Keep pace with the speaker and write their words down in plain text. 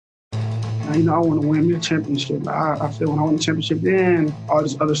I want to win me a championship. I feel when I win a championship, then all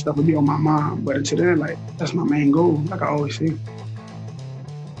this other stuff will be on my mind. But until then, that's my main goal, like I always say.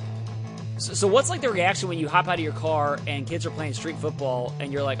 So what's like the reaction when you hop out of your car and kids are playing street football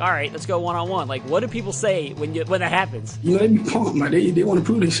and you're like, all right, let's go one-on-one? Like, what do people say when that happens? They be pumped. Like, they want to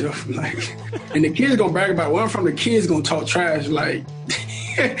prove themselves. Like, and the kids going to brag about it. Where I'm from, the kids going to talk trash. Like,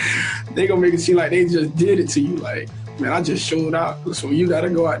 they going to make it seem like they just did it to you. Like, man, I just showed out. So you got to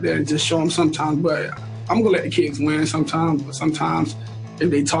go out there and just show them sometimes. But I'm going to let the kids win sometimes. But sometimes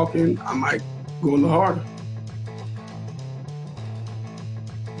if they talking, I might go a little harder.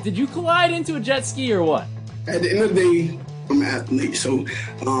 Did you collide into a jet ski or what? At the end of the day, I'm an athlete. So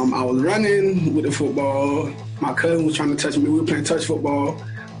I was running with the football. My cousin was trying to touch me. We were playing touch football.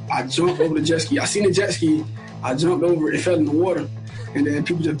 I jumped over the jet ski. I seen the jet ski. I jumped over. It fell in the water. And then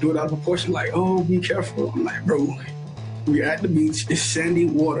people just blew it out of proportion like, oh, be careful. I'm like, bro, we're at the beach. It's sandy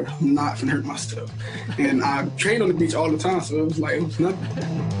water. I'm not going to hurt myself. And I trained on the beach all the time, so it was nothing.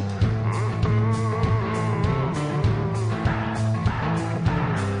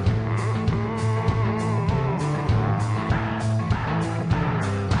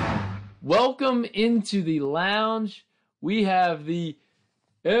 Welcome into the lounge. We have the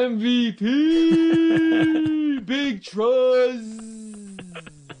MVP, Big Truz,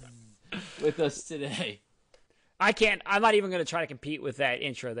 with us today. I'm not even going to try to compete with that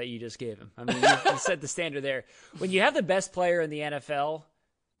intro that you just gave him. I mean, you set the standard there. When you have the best player in the NFL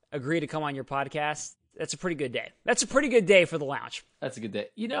agree to come on your podcast, that's a pretty good day. That's a pretty good day for the lounge. That's a good day.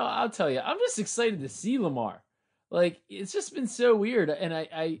 I'll tell you, I'm just excited to see Lamar. Like, it's just been so weird, and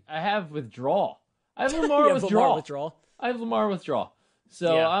I have withdrawal. I have Lamar withdrawal. I have Lamar withdrawal.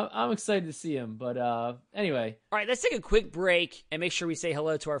 So yeah. I'm excited to see him. But anyway. All right, let's take a quick break and make sure we say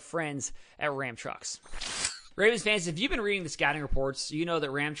hello to our friends at Ram Trucks. Ravens fans, if you've been reading the scouting reports, you know that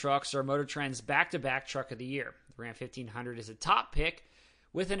Ram Trucks are Motor Trend's back-to-back truck of the year. The Ram 1500 is a top pick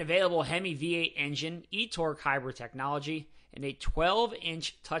with an available Hemi V8 engine, e-torque hybrid technology, and a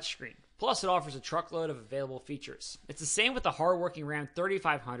 12-inch touchscreen. Plus, it offers a truckload of available features. It's the same with the hard-working Ram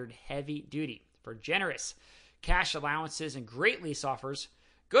 3500 Heavy Duty. For generous cash allowances and great lease offers,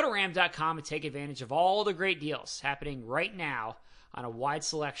 go to ram.com and take advantage of all the great deals happening right now on a wide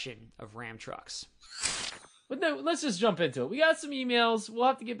selection of Ram trucks. But no, let's just jump into it. We got some emails. We'll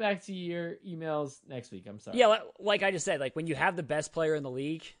have to get back to your emails next week. I'm sorry. Yeah, like I just said, like when you have the best player in the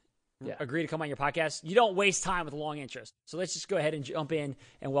league agree to come on your podcast, you don't waste time with long intros. So let's just go ahead and jump in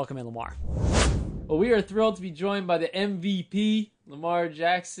and welcome in Lamar. Well, we are thrilled to be joined by the MVP, Lamar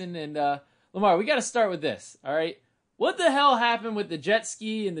Jackson. And Lamar, we got to start with this, all right? What the hell happened with the jet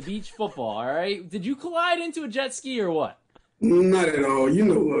ski and the beach football, all right? Did you collide into a jet ski or what? Not at all. You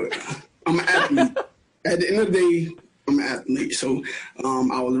know what? I'm an athlete. At the end of the day, I'm an athlete. So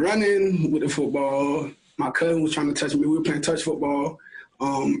I was running with the football. My cousin was trying to touch me. We were playing touch football.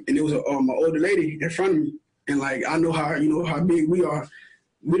 And it was an older lady in front of me. And, like, I know how big we are.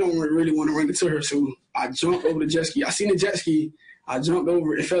 We don't really want to run into her. So I jumped over the jet ski. I seen the jet ski. I jumped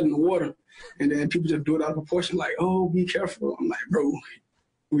over. It fell in the water. And then people just blew it out of proportion like, oh, be careful. I'm like, bro,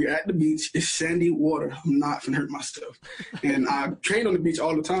 we're at the beach. It's sandy water. I'm not going to hurt myself. And I trained on the beach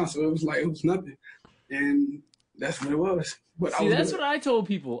all the time. So it was nothing. And that's what it was. But see, that's what I told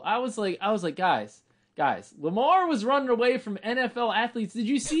people. I was like, guys, Lamar was running away from NFL athletes. Did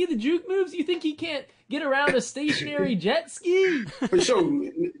you see the juke moves? You think he can't get around a stationary jet ski? For sure.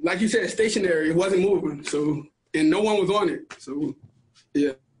 Like you said, stationary. It wasn't moving. So, and no one was on it. So,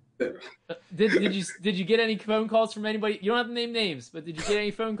 yeah. Did you get any phone calls from anybody? You don't have to name names, but did you get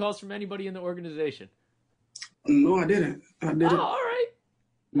any phone calls from anybody in the organization? No, I didn't. Oh, all right.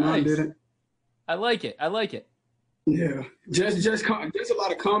 No, nice. I didn't. I like it. Yeah, just a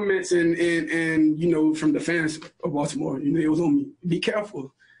lot of comments and from the fans of Baltimore. It was on me. Be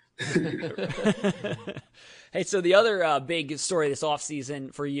careful. Hey, so the other big story this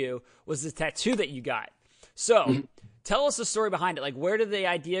offseason for you was the tattoo that you got. So tell us the story behind it. Like, where did the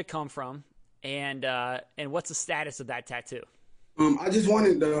idea come from, and what's the status of that tattoo? I just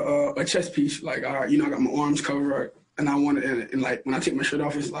wanted a chest piece. Like, I got my arms covered, and I wanted, and like when I take my shirt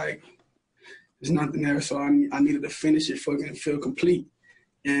off, it's like there's nothing there. So I needed to finish it, fucking feel complete.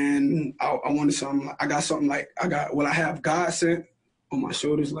 And I wanted something. I got something like I have God sent on my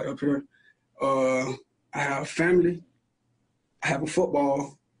shoulders, like up here. I have family. I have a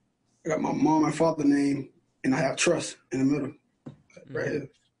football. I got my mom and father name, and I have trust in the middle, right here.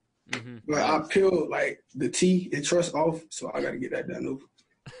 Mm-hmm. But I peeled like the T and trust off, so I got to get that done over.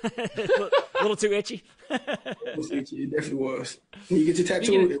 A little too itchy. It was itchy. It definitely was. When you get your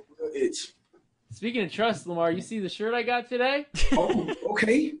tattoo, it will itch. Speaking of trust, Lamar, you see the shirt I got today? Oh,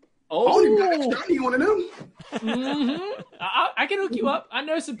 okay. I need one of them. Mm-hmm. I can hook you up. I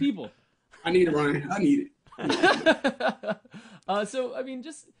know some people. I need it, Ryan. I need it. So, I mean,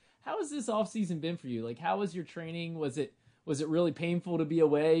 just how has this off season been for you? Like, how was your training? Was it really painful to be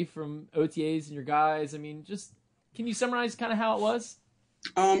away from OTAs and your guys? I mean, just can you summarize kind of how it was?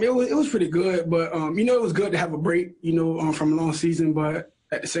 It was pretty good, but it was good to have a break, from a long season. But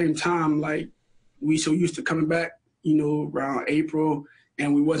at the same time, like, we so used to coming back, around April,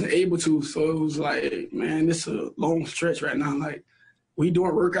 and we wasn't able to. So it was like, man, this is a long stretch right now. Like, we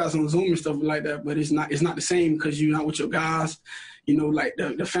doing workouts on Zoom and stuff like that, but it's not the same because you're not with your guys. Like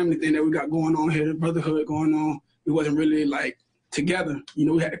the family thing that we got going on here, the brotherhood going on. We wasn't really like together.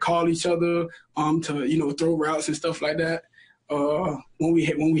 We had to call each other to throw routes and stuff like that. When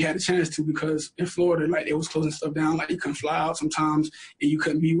we had a chance to, because in Florida, like, they was closing stuff down, like you couldn't fly out sometimes and you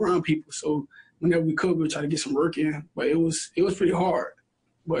couldn't be around people. So whenever we could, we would try to get some work in, but it was pretty hard.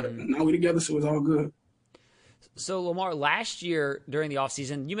 But now we together, so it's all good. So Lamar, last year during the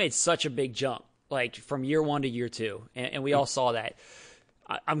offseason, you made such a big jump, like from year 1 to year 2, and we all saw that.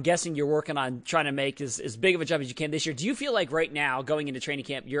 I'm guessing you're working on trying to make as big of a jump as you can this year. Do you feel like right now, going into training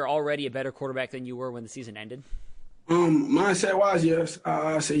camp, you're already a better quarterback than you were when the season ended? Mindset-wise, yes.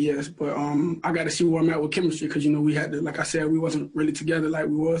 I say yes, but I got to see where I'm at with chemistry because, we had to, like I said, we wasn't really together like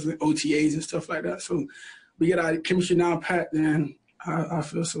we was with OTAs and stuff like that. So we get our chemistry now packed, and I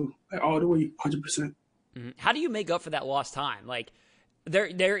feel so, like, all the way, 100%. Mm-hmm. How do you make up for that lost time? Like,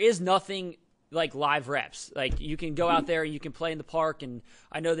 there is nothing like live reps. Like, you can go out there and you can play in the park, and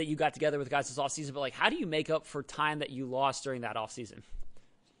I know that you got together with guys this offseason, but, like, how do you make up for time that you lost during that offseason?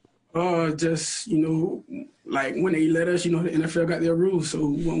 Just, like when they let us, the NFL got their rules. So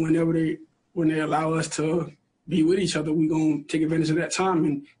when they allow us to be with each other, we're going to take advantage of that time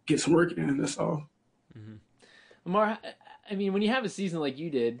and get some work in. That's all. Mm-hmm. Lamar, I mean, when you have a season like you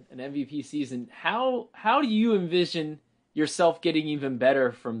did, an MVP season, how do you envision yourself getting even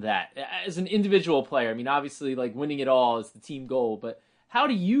better from that as an individual player? I mean, obviously, like, winning it all is the team goal, but how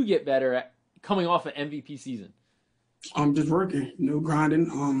do you get better at coming off an MVP season? Just working,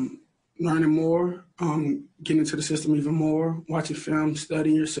 grinding, learning more, getting into the system even more, watching film,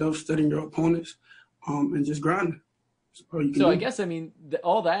 studying yourself, studying your opponents, and just grinding. So I guess, I mean,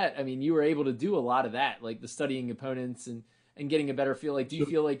 all that, I mean, you were able to do a lot of that, like the studying opponents and getting a better feel. Like, do you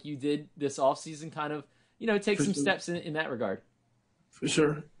feel like you did this offseason kind of, take some steps in that regard? For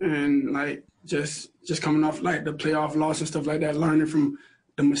sure. And, like, just coming off, like, the playoff loss and stuff like that, learning from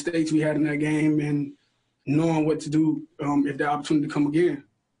the mistakes we had in that game and knowing what to do if the opportunity come again.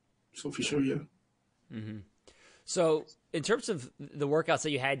 So for sure, yeah. Mm-hmm. So in terms of the workouts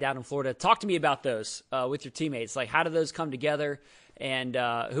that you had down in Florida, talk to me about those with your teammates. Like, how did those come together, and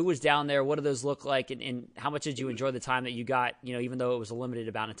who was down there? What did those look like, and how much did you enjoy the time that you got, even though it was a limited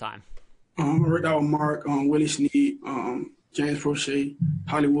amount of time? I worked out with Mark, Willie Snead, James Prochet,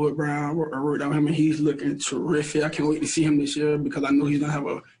 Hollywood Brown. I worked out with him, and he's looking terrific. I can't wait to see him this year because I know he's going to have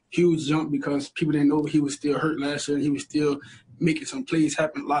a huge jump because people didn't know he was still hurt last year. He was still making some plays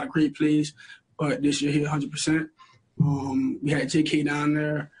happen, a lot of great plays. But this year, he 100%. We had J.K. down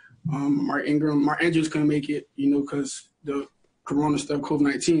there, Mark Ingram. Mark Andrews couldn't make it, because the corona stuff,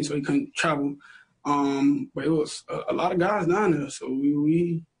 COVID-19, so he couldn't travel. But it was a lot of guys down there, so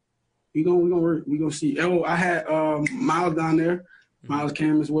we gonna work. We gonna see. Oh, I had Miles down there. Miles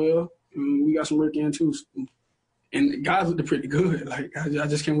came as well. We got some work in too. And the guys looked pretty good. Like, I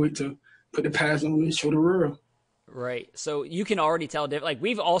just can't wait to put the pads on and show the world. Right. So you can already tell. Like,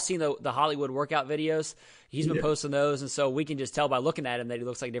 we've all seen the Hollywood workout videos. He's been posting those, and so we can just tell by looking at him that he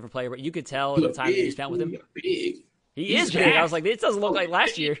looks like a different player. But you could tell in the time that you spent with him. He is big. I was like, this doesn't look like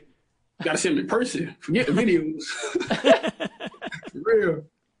last year. You got to see him in person. Forget the videos. For real.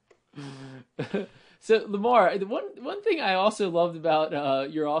 So, Lamar, one thing I also loved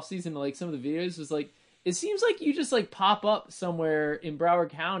about your offseason, like some of the videos, was like, it seems like you just like pop up somewhere in Broward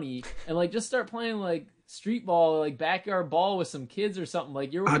County and like just start playing like street ball, like backyard ball with some kids or something.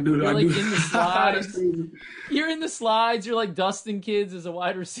 Like you're in the slides. You're in the slides. You're like dusting kids as a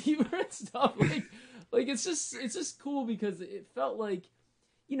wide receiver and stuff. Like it's just cool because it felt like,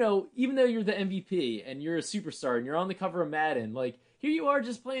 even though you're the MVP and you're a superstar and you're on the cover of Madden, like here you are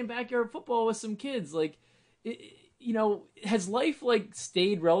just playing backyard football with some kids. Like, has life like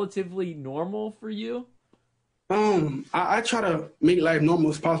stayed relatively normal for you? I try to make life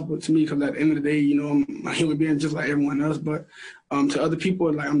normal as possible to me because at the end of the day, I'm a human being just like everyone else. But to other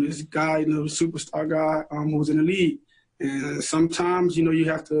people, like I'm this guy, superstar guy who's in the league. And sometimes, you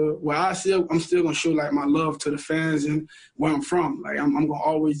have to. Well, I'm still gonna show like my love to the fans and where I'm from. Like I'm gonna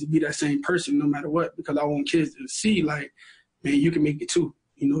always be that same person no matter what because I want kids to see like, man, you can make it too.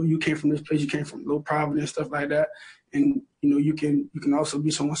 you came from this place, you came from low poverty and stuff like that, and you can also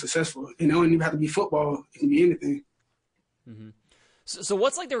be someone successful. And it don't even have to be football; it can be anything. Mm-hmm. So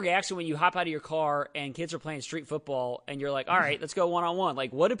what's like the reaction when you hop out of your car and kids are playing street football and you're like, all right, let's go one-on-one?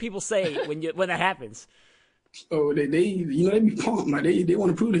 Like, what do people say when that happens? Oh, they be pumped. Like, they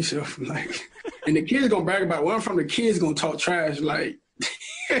want to prove themselves. Like, and the kids gonna brag about it. Where I'm from, the kids gonna talk trash. Like,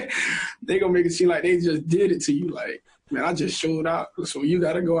 they gonna make it seem like they just did it to you. Like, man, I just showed out. So you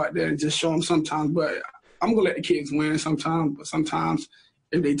gotta go out there and just show them sometimes. But I'm gonna let the kids win sometimes. But sometimes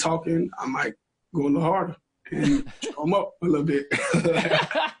if they talking, I might go a little harder and show them up a little bit.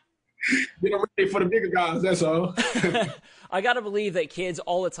 They don't ready for the bigger guys, that's all. I got to believe that kids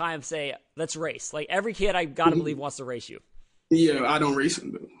all the time say, let's race. Like, every kid I got to believe wants to race you. Yeah, I don't race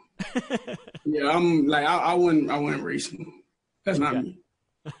them, though. Yeah, I'm like, I wouldn't race them. That's not me.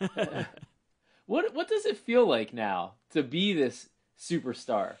 What does it feel like now to be this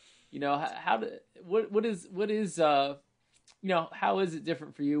superstar? What is how is it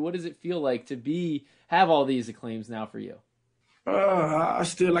different for you? What does it feel like to have all these acclaims now for you? I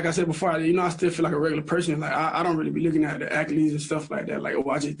still, like I said before, I still feel like a regular person. Like, I don't really be looking at the accolades and stuff like that. Like, oh,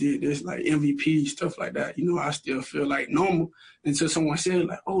 I just did this, like MVP, stuff like that. I still feel like normal until someone said,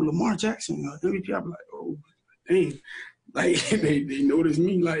 like, oh, Lamar Jackson, MVP. I be like, oh, dang. Like, they notice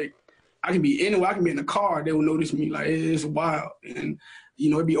me. Like, I can be anywhere. I can be in the car. They will notice me. Like, it's wild. And,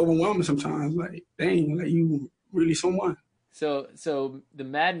 it'd be overwhelming sometimes. Like, dang, like, you really someone. So the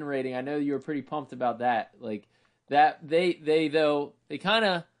Madden rating, I know you were pretty pumped about that. Like, that they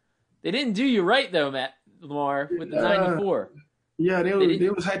didn't do you right though, Lamar, with the 94. Yeah, they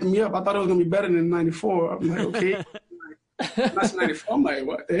was hyping me up. I thought it was gonna be better than 94. I'm like, okay. That's 94. I'm like,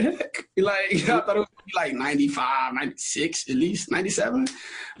 what the heck? Like, I thought it was gonna be like 95, 96, at least 97.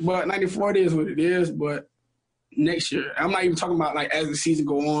 But 94 it is what it is. But next year, I'm not even talking about like as the season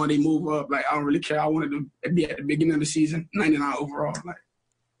go on, they move up. Like, I don't really care. I wanted to be at the beginning of the season, 99 overall. Like,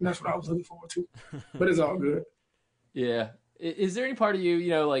 that's what I was looking forward to. But it's all good. Yeah. Is there any part of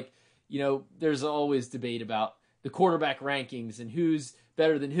you, there's always debate about the quarterback rankings and who's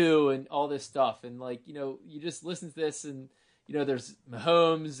better than who and all this stuff. And you just listen to this and, there's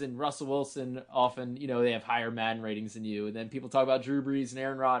Mahomes and Russell Wilson often, they have higher Madden ratings than you. And then people talk about Drew Brees and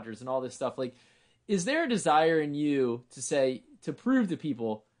Aaron Rodgers and all this stuff. Like, is there a desire in you to prove to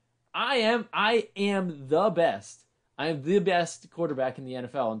people, I am the best. I am the best quarterback in the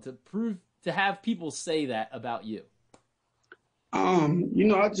NFL, and to have people say that about you?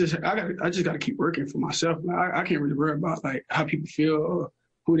 I just got to keep working for myself. Like, I can't really worry about like how people feel or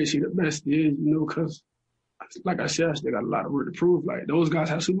who they see the best is, because like I said, I still got a lot of work to prove. Like, those guys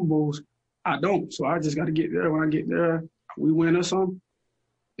have Super Bowls, I don't. So I just got to get there. When I get there, we win or something,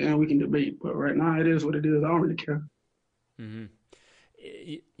 then we can debate. But right now, it is what it is. I don't really care. Mm-hmm.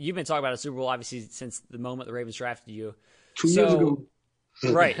 You've been talking about a Super Bowl obviously since the moment the Ravens drafted you. 2 years ago.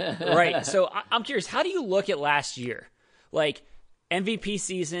 Right. So I'm curious, how do you look at last year? Like, MVP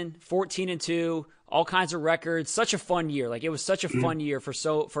season, 14-2, all kinds of records, such a fun year. Like, it was such a fun year for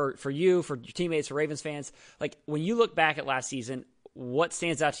you, for your teammates, for Ravens fans. Like, when you look back at last season, what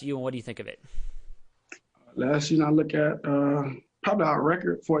stands out to you and what do you think of it? Last season, I look at probably our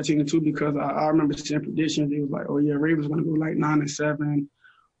record, 14-2, because I remember seeing predictions. It was like, oh yeah, Ravens going to go like 9-7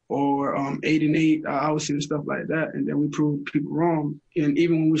 or 8-8. I was seeing stuff like that, and then we proved people wrong. And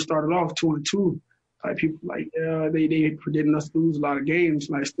even when we started off 2-2, like, people like, they predicted us to lose a lot of games.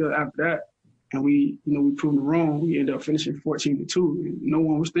 Like, still after that, and we proved them wrong. We ended up finishing 14-2. And no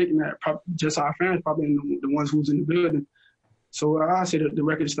one was thinking that. Probably just our fans, probably the ones who was in the building. So I say that the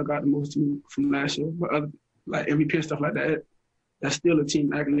record stuck out the most to me from last year. But other, like MVP and stuff like that, that's still a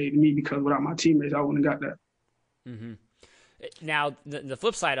team accolade to me, because without my teammates, I wouldn't have got that. Mm-hmm. Now, the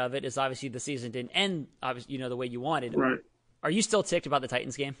flip side of it is obviously the season didn't end, obviously, the way you wanted. Right. Are you still ticked about the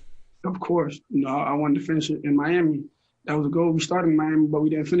Titans game? Of course. I wanted to finish it in Miami. That was a goal. We started in Miami, but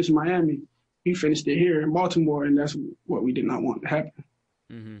we didn't finish in Miami. We finished it here in Baltimore, and that's what we did not want to happen.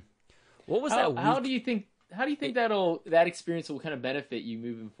 Mm-hmm. What was that week? How do you think that experience will kind of benefit you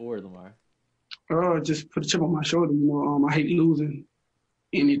moving forward, Lamar? Just put a chip on my shoulder. I hate losing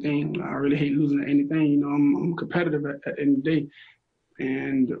anything. I really hate losing at anything. I'm competitive at the end of the day.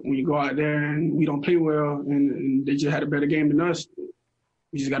 And when you go out there and we don't play well and they just had a better game than us,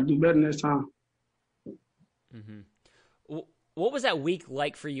 we just got to do better next time. Mm-hmm. What was that week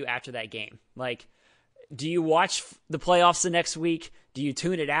like for you after that game? Like, do you watch the playoffs the next week? Do you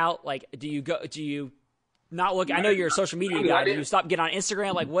tune it out? Like, do you not look? I know you're a social media guy. Do you stop getting on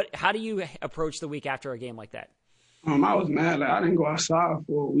Instagram? Like, how do you approach the week after a game like that? I was mad. Like, I didn't go outside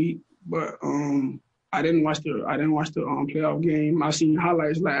for a week, but I didn't watch the playoff game. I seen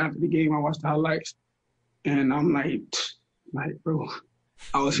highlights. Like after the game, I watched the highlights, and I'm like, bro,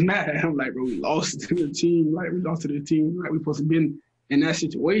 I was mad. I'm like, bro, we lost to the team. Like we lost to the team. Like we supposed to been in that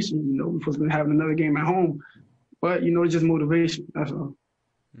situation. You know, we supposed to be having another game at home. But you know, it's just motivation. That's all.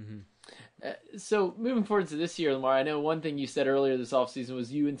 Mm-hmm. So moving forward to this year, Lamar, I know one thing you said earlier this offseason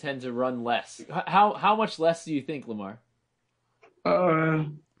was you intend to run less. How much less do you think, Lamar? I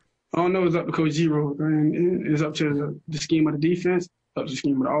don't know. It's up to Coach Zero, and it's up to the scheme of the defense, up to the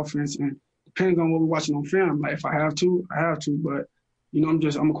scheme of the offense, and depends on what we're watching on film. Like if I have to, I have to. But you know,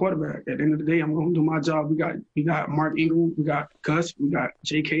 I'm a quarterback. At the end of the day, I'm gonna do my job. We got Mark Ingram, we got Gus, we got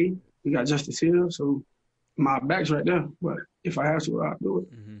J.K., we got Justice Hill. So my back's right there. But if I have to, I'll do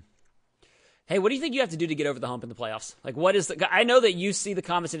it. Mm-hmm. Hey, what do you think you have to do to get over the hump in the playoffs? Like, what is I know that you see the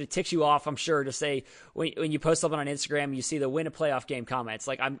comments and it ticks you off, I'm sure, to say when you post something on Instagram, you see the win a playoff game comments.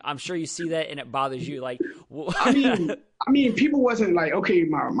 Like, I'm sure you see that and it bothers you. Like, I mean, people wasn't like, okay,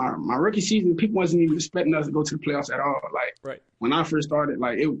 my rookie season, people wasn't even expecting us to go to the playoffs at all. Like, right. When I first started,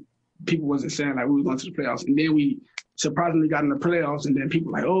 like, people wasn't saying like we were going to the playoffs, and then we surprisingly got in the playoffs, and then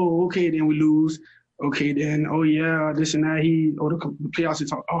people like, oh, okay, then we lose. Okay, then, oh, yeah, this and that. The playoffs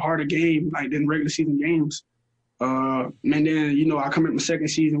is a harder game, like, than regular season games. And then, you know, I come in my second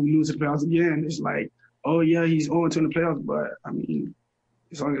season, we lose the playoffs again. It's like, oh, yeah, he's on to the playoffs. But, I mean,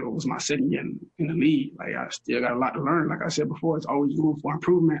 it was my second year in the league. Like, I still got a lot to learn. Like I said before, it's always room for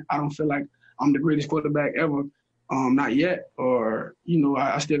improvement. I don't feel like I'm the greatest quarterback ever. Not yet. Or, you know,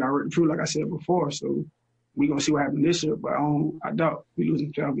 I still got work to prove, like I said before. So we're going to see what happens this year. But I doubt we losing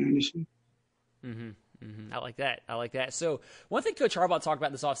the playoff game this year. Mm-hmm. Mm-hmm. I like that. So one thing Coach Harbaugh talked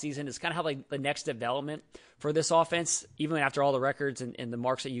about this offseason is kind of how like the next development for this offense, even after all the records and the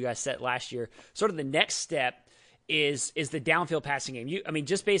marks that you guys set last year, sort of the next step is the downfield passing game. I mean,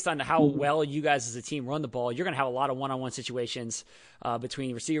 just based on how well you guys as a team run the ball, you're going to have a lot of one-on-one situations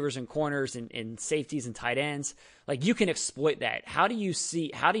between receivers and corners and safeties and tight ends. Like, you can exploit that. How do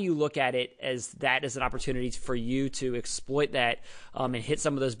you look at it as an opportunity for you to exploit that and hit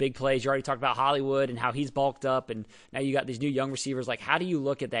some of those big plays? You already talked about Hollywood and how he's bulked up, and now you got these new young receivers. Like, how do you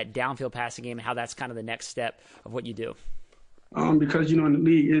look at that downfield passing game and how that's kind of the next step of what you do? Because, you know, in the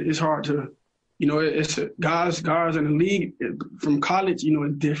league, it's hard to, you know, it's guys in the league from college, you know,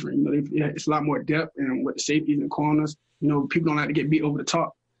 it's different. You know, it's a lot more depth, and with the safeties and corners, you know, people don't like to get beat over the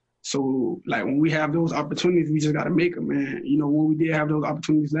top. So, like, when we have those opportunities, we just got to make them. And, you know, when we did have those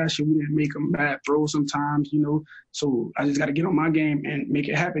opportunities last year, we didn't make them. Bad throws sometimes, you know. So I just got to get on my game and make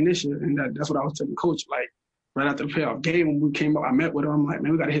it happen this year. And that's what I was telling Coach. Like, right after the playoff game, when we came up, I met with him. I'm like,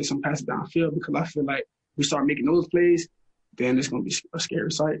 man, we got to hit some passes downfield, because I feel like we start making those plays, then it's going to be a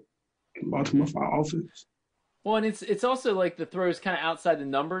scary sight in Baltimore for our offense. Well, and it's also like the throws kind of outside the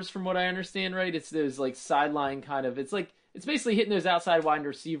numbers, from what I understand, right? It's those like sideline kind of. It's like it's basically hitting those outside wide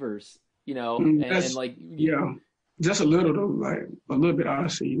receivers, you know, and like just a little though, like a little bit. I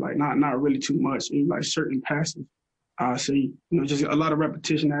see, like not really too much. And like certain passes, I see, you know, just a lot of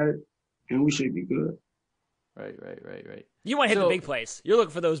repetition at it, and we should be good. Right. You want to hit the big plays. You're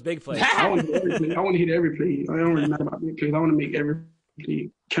looking for those big plays. I want to hit every play. I want to hit every play. I don't really matter about big plays. I want to make every play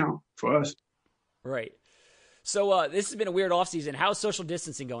count for us. Right. So this has been a weird offseason. How's social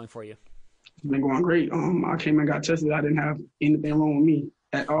distancing going for you? It's been going great. I came and got tested. I didn't have anything wrong with me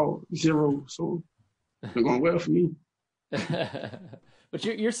at all. 0. So it's been going well for me. But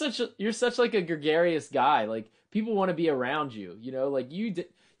you're such like a gregarious guy. Like, people want to be around you. You know, like you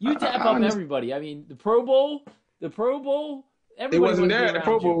tap up everybody. I mean, the Pro Bowl. Everybody it wasn't there at the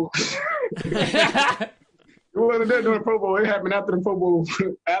Pro Bowl. It wasn't there during the Pro Bowl. It happened after the Pro Bowl.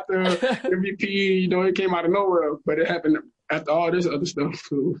 After MVP, you know, it came out of nowhere. But it happened after all this other stuff.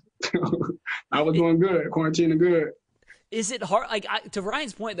 So I was doing good, quarantining good. Is it hard? Like, to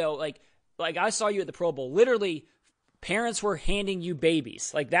Ryan's point, though, like I saw you at the Pro Bowl. Literally, parents were handing you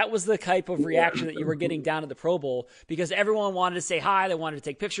babies. Like, that was the type of reaction that you were getting down at the Pro Bowl, because everyone wanted to say hi. They wanted to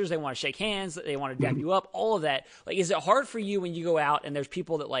take pictures. They wanted to shake hands. They wanted to dap you up, all of that. Like, is it hard for you when you go out and there's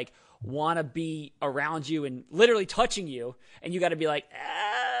people that, like, want to be around you and literally touching you, and you got to be like,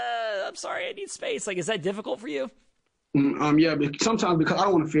 I'm sorry, I need space? Like, is that difficult for you? Yeah, but sometimes, because I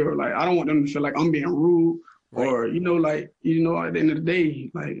don't want to feel like, I don't want them to feel like I'm being rude, right. Or, at the end of the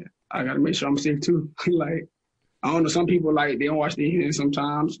day, like, I got to make sure I'm safe too. Like, I don't know, some people, like, they don't wash their hands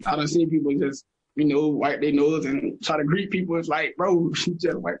sometimes. I done seen people just, wipe their nose and try to greet people. It's like, bro, you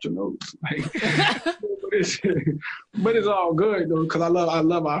just wiped your nose. Like, but it's all good though, because I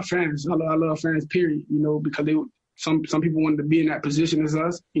love our fans. I love fans, period. Because some people wanted to be in that position as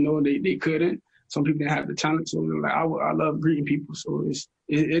us. They couldn't. Some people didn't have the talent. So I love greeting people. So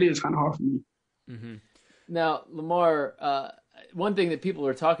it is kind of hard for me. Mm-hmm. Now, Lamar, one thing that people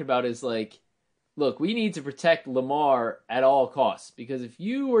are talking about is like, look, we need to protect Lamar at all costs, because if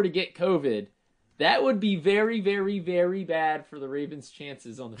you were to get COVID, that would be very, very, very bad for the Ravens'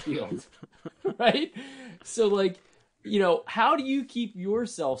 chances on the field, right? So, like, you know, how do you keep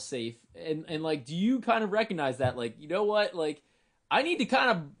yourself safe? And like, do you kind of recognize that, like, you know what, like, I need to kind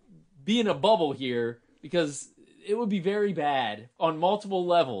of be in a bubble here because it would be very bad on multiple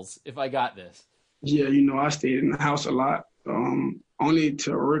levels if I got this? Yeah, I stayed in the house a lot. Only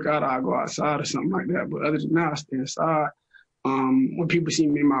to work out, I go outside or something like that. But other than that, I stay inside. When people see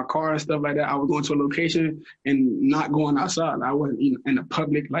me in my car and stuff like that, I was going to a location and not going outside. I wasn't in the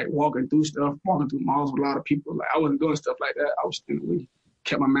public, like walking through malls with a lot of people. Like I wasn't doing stuff like that. I was staying away,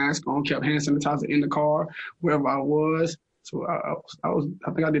 kept my mask on, kept hand sanitizer in the car, wherever I was. So I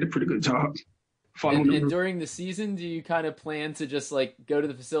think I did a pretty good job. And during the season, do you kind of plan to just like go to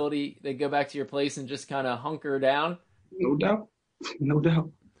the facility, then go back to your place and just kind of hunker down? No doubt. No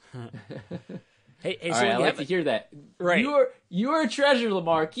doubt. Hey, all so right, I like to hear that. Right. You're a treasure,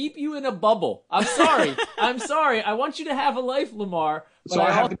 Lamar. Keep you in a bubble. I'm sorry. I'm sorry. I want you to have a life, Lamar. So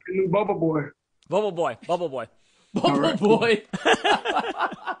I have to be a new bubble boy. Bubble boy. Bubble right, boy.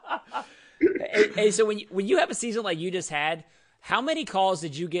 Hey, so when you have a season like you just had, how many calls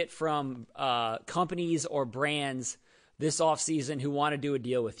did you get from companies or brands this offseason who want to do a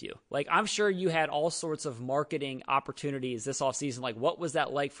deal with you? Like, I'm sure you had all sorts of marketing opportunities this offseason. Like, what was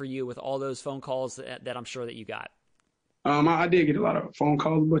that like for you with all those phone calls that I'm sure that you got? I did get a lot of phone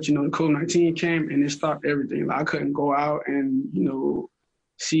calls, but, the COVID-19 came and it stopped everything. Like, I couldn't go out and,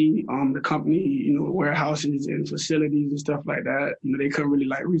 see the company, warehouses and facilities and stuff like that. They couldn't really,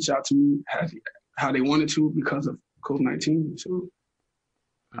 like, reach out to me how they wanted to because of COVID-19. So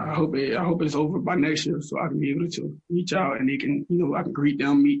I hope it's over by next year so I can be able to reach out and they can, I can greet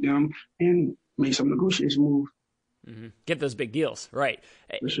them, meet them, and make some negotiation moves. Mm-hmm. Get those big deals, right?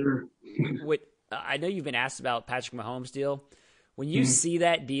 For sure. I know you've been asked about Patrick Mahomes' deal. When you see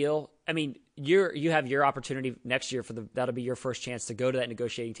that deal, I mean, you have your opportunity next year that'll be your first chance to go to that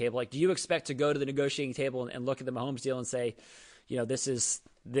negotiating table. Like, do you expect to go to the negotiating table and look at the Mahomes deal and say, this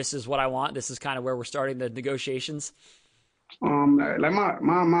is what I want. This is kind of where we're starting the negotiations. Like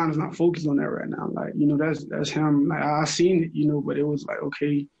my mind is not focused on that right now. Like, that's him. Like I seen it, but it was like,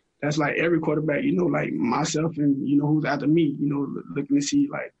 okay, that's like every quarterback, like myself and, who's after me, looking to see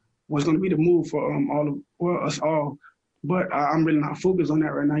like what's going to be the move for us all. But I'm really not focused on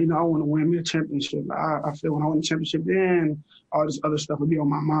that right now. I want to win me a championship. Like, I feel when I win a championship, then all this other stuff will be on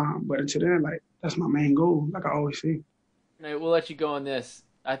my mind. But until then, like, that's my main goal, like I always say. Right, we'll let you go on this.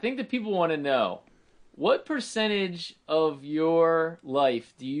 I think that people want to know, what percentage of your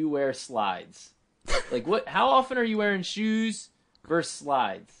life do you wear slides? Like, how often are you wearing shoes versus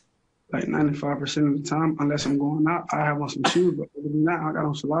slides? Like 95% of the time, unless I'm going out, I have on some shoes. But other than that, I got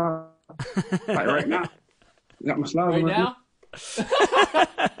on slides. Like right now, I got my slides right on now.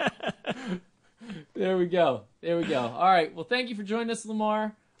 There we go. All right. Well, thank you for joining us,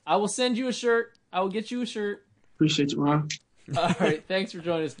 Lamar. I will send you a shirt. I will get you a shirt. Appreciate you, Ron. All right. Thanks for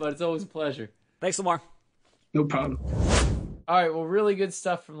joining us, bud. It's always a pleasure. Thanks, Lamar. No problem. All right. Well, really good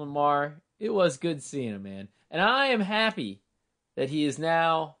stuff from Lamar. It was good seeing him, man. And I am happy that he is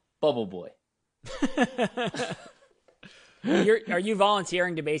now Bubble Boy. Are you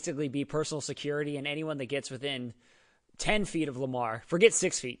volunteering to basically be personal security, and anyone that gets within 10 feet of Lamar, forget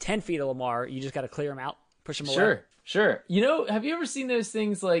 6 feet, 10 feet of Lamar, you just got to clear them out, push them away? Sure. Have you ever seen those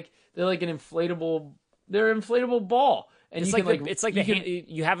things like they're like an inflatable ball, and it's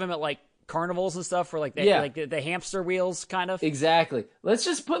you have them at like carnivals and stuff, where like the hamster wheels kind of. Exactly. Let's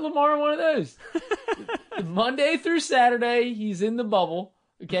just put Lamar on one of those. Monday through Saturday, he's in the bubble.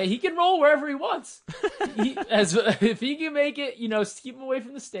 Okay, he can roll wherever he wants. If he can make it, keep him away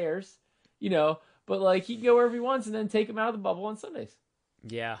from the stairs, but like he can go wherever he wants and then take him out of the bubble on Sundays.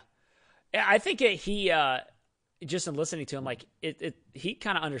 Yeah. I think he just in listening to him, like he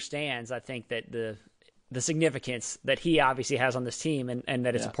kind of understands, I think, that the significance that he obviously has on this team, and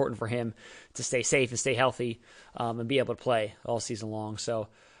that it's important for him to stay safe and stay healthy, and be able to play all season long. So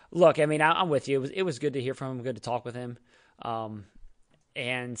look, I mean, I'm with you. It was good to hear from him, good to talk with him.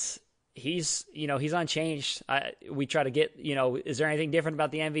 And he's unchanged. We try to get, is there anything different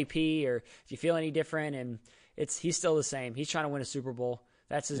about the MVP, or do you feel any different? And he's still the same. He's trying to win a Super Bowl.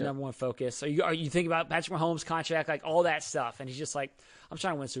 That's his number one focus. Are you thinking about Patrick Mahomes' contract, like all that stuff? And he's just like, I'm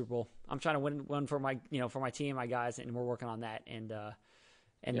trying to win a Super Bowl. I'm trying to win one for my, for my team, my guys, and we're working on that. And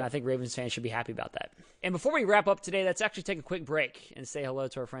I think Ravens fans should be happy about that. And before we wrap up today, let's actually take a quick break and say hello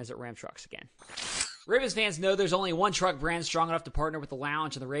to our friends at Ram Trucks again. Ravens fans know there's only one truck brand strong enough to partner with the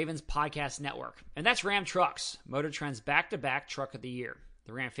Lounge and the Ravens Podcast Network, and that's Ram Trucks, Motor Trend's back-to-back Truck of the Year.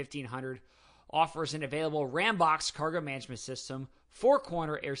 The Ram 1500 offers an available Ram Box cargo management system,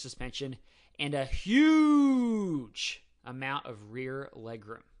 4-corner air suspension, and a huge amount of rear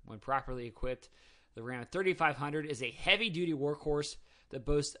legroom. When properly equipped, the Ram 3500 is a heavy-duty workhorse that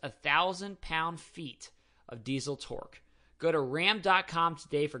boasts 1,000 pound-feet of diesel torque. Go to ram.com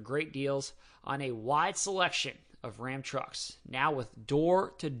today for great deals on a wide selection of Ram trucks, now with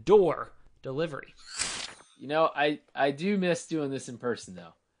door-to-door delivery. You know, I do miss doing this in person,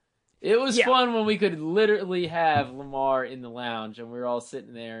 though. It was fun when we could literally have Lamar in the lounge and we were all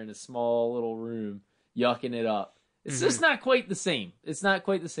sitting there in a small little room yucking it up. It's just not quite the same. It's not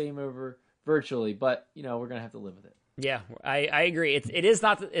quite the same over virtually, but, you know, we're going to have to live with it. Yeah, I agree. It's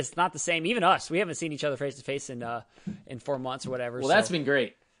not the same. Even us, we haven't seen each other face to face in 4 months or whatever. Well, that's been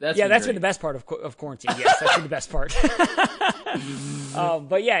great. That's been the best part of quarantine. Yes, that's been the best part.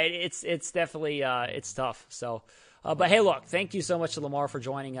 But yeah, it's definitely it's tough. So, but hey, look, thank you so much to Lamar for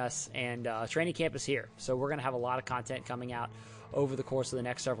joining us. And training camp is here, so we're gonna have a lot of content coming out over the course of the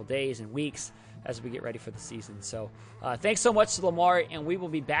next several days and weeks as we get ready for the season. So, thanks so much to Lamar, and we will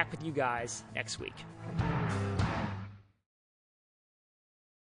be back with you guys next week.